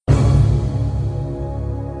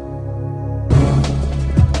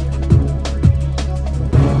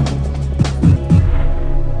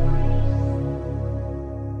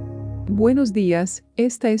Buenos días,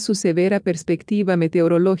 esta es su severa perspectiva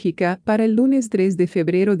meteorológica para el lunes 3 de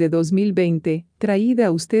febrero de 2020, traída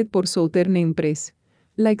a usted por Southern Empress.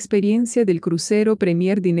 La experiencia del crucero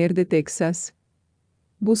Premier Dinner de Texas.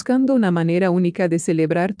 Buscando una manera única de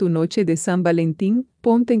celebrar tu noche de San Valentín,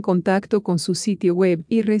 ponte en contacto con su sitio web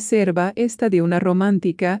y reserva esta de una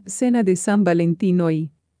romántica cena de San Valentín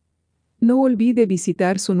hoy. No olvide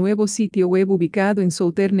visitar su nuevo sitio web ubicado en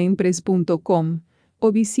southernempress.com.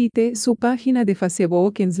 O visite su página de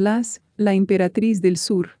Facebook en La Emperatriz del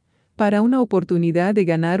Sur, para una oportunidad de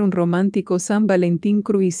ganar un romántico San Valentín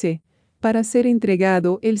Cruise, para ser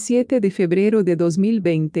entregado el 7 de febrero de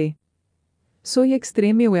 2020. Soy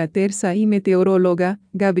extreme weathersa y meteoróloga,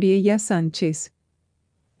 Gabriela Sánchez.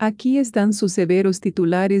 Aquí están sus severos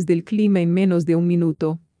titulares del clima en menos de un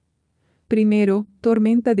minuto. Primero,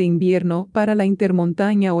 tormenta de invierno para la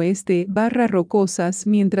intermontaña oeste / rocosas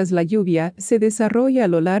mientras la lluvia se desarrolla a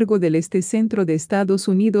lo largo del este-centro de Estados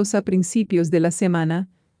Unidos a principios de la semana.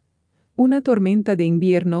 Una tormenta de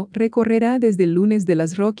invierno recorrerá desde el lunes de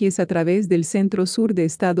las Rockies a través del centro-sur de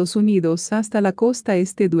Estados Unidos hasta la costa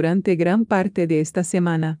este durante gran parte de esta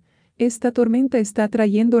semana. Esta tormenta está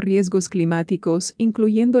trayendo riesgos climáticos,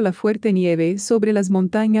 incluyendo la fuerte nieve sobre las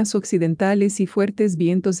montañas occidentales y fuertes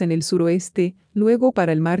vientos en el suroeste. Luego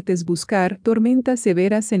para el martes buscar tormentas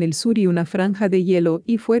severas en el sur y una franja de hielo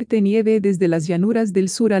y fuerte nieve desde las llanuras del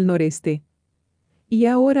sur al noreste. Y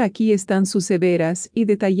ahora aquí están sus severas y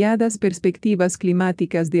detalladas perspectivas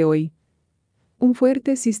climáticas de hoy. Un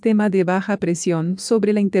fuerte sistema de baja presión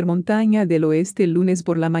sobre la intermontaña del oeste el lunes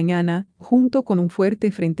por la mañana, junto con un fuerte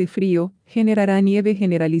frente frío, generará nieve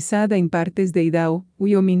generalizada en partes de Idaho,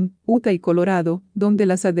 Wyoming, Utah y Colorado, donde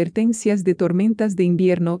las advertencias de tormentas de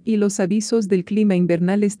invierno y los avisos del clima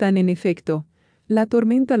invernal están en efecto. La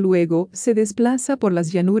tormenta luego se desplaza por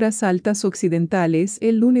las llanuras altas occidentales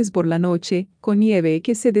el lunes por la noche, con nieve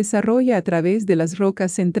que se desarrolla a través de las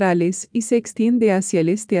rocas centrales y se extiende hacia el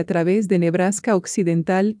este a través de Nebraska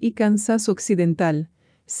occidental y Kansas occidental.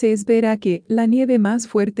 Se espera que la nieve más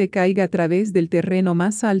fuerte caiga a través del terreno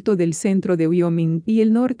más alto del centro de Wyoming y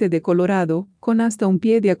el norte de Colorado, con hasta un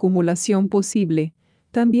pie de acumulación posible.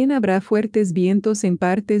 También habrá fuertes vientos en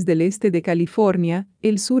partes del este de California,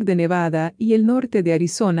 el sur de Nevada y el norte de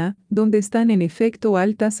Arizona, donde están en efecto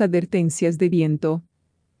altas advertencias de viento.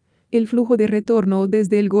 El flujo de retorno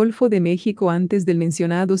desde el Golfo de México antes del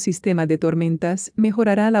mencionado sistema de tormentas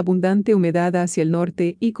mejorará la abundante humedad hacia el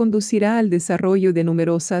norte y conducirá al desarrollo de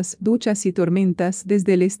numerosas duchas y tormentas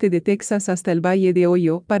desde el este de Texas hasta el Valle de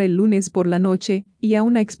Ohio para el lunes por la noche y a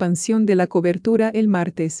una expansión de la cobertura el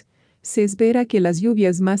martes. Se espera que las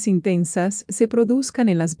lluvias más intensas se produzcan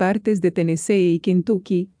en las partes de Tennessee y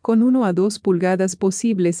Kentucky, con 1 a 2 pulgadas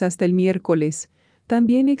posibles hasta el miércoles.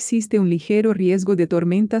 También existe un ligero riesgo de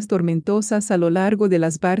tormentas tormentosas a lo largo de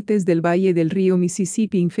las partes del valle del río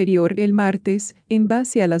Mississippi inferior el martes, en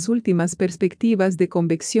base a las últimas perspectivas de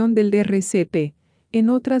convección del RCP. En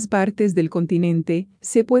otras partes del continente,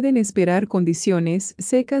 se pueden esperar condiciones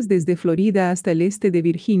secas desde Florida hasta el este de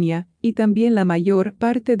Virginia, y también la mayor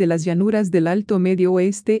parte de las llanuras del Alto Medio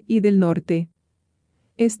Oeste y del norte.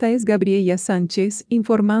 Esta es Gabriela Sánchez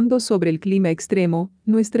informando sobre el clima extremo.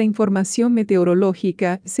 Nuestra información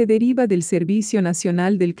meteorológica se deriva del Servicio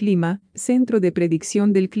Nacional del Clima, Centro de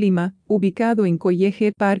Predicción del Clima, ubicado en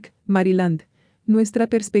College Park, Maryland. Nuestra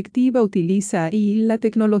perspectiva utiliza la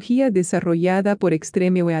tecnología desarrollada por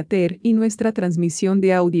Extreme Weather y nuestra transmisión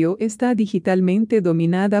de audio está digitalmente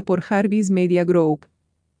dominada por Jarvis Media Group.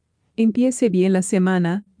 Empiece bien la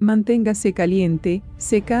semana, manténgase caliente,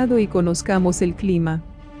 secado y conozcamos el clima.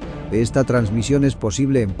 Esta transmisión es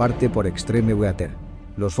posible en parte por Extreme Weather.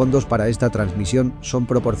 Los fondos para esta transmisión son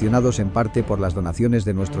proporcionados en parte por las donaciones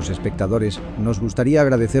de nuestros espectadores. Nos gustaría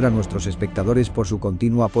agradecer a nuestros espectadores por su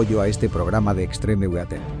continuo apoyo a este programa de Extreme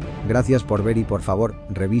Weather. Gracias por ver y por favor,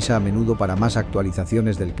 revisa a menudo para más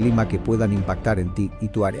actualizaciones del clima que puedan impactar en ti y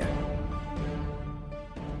tu área.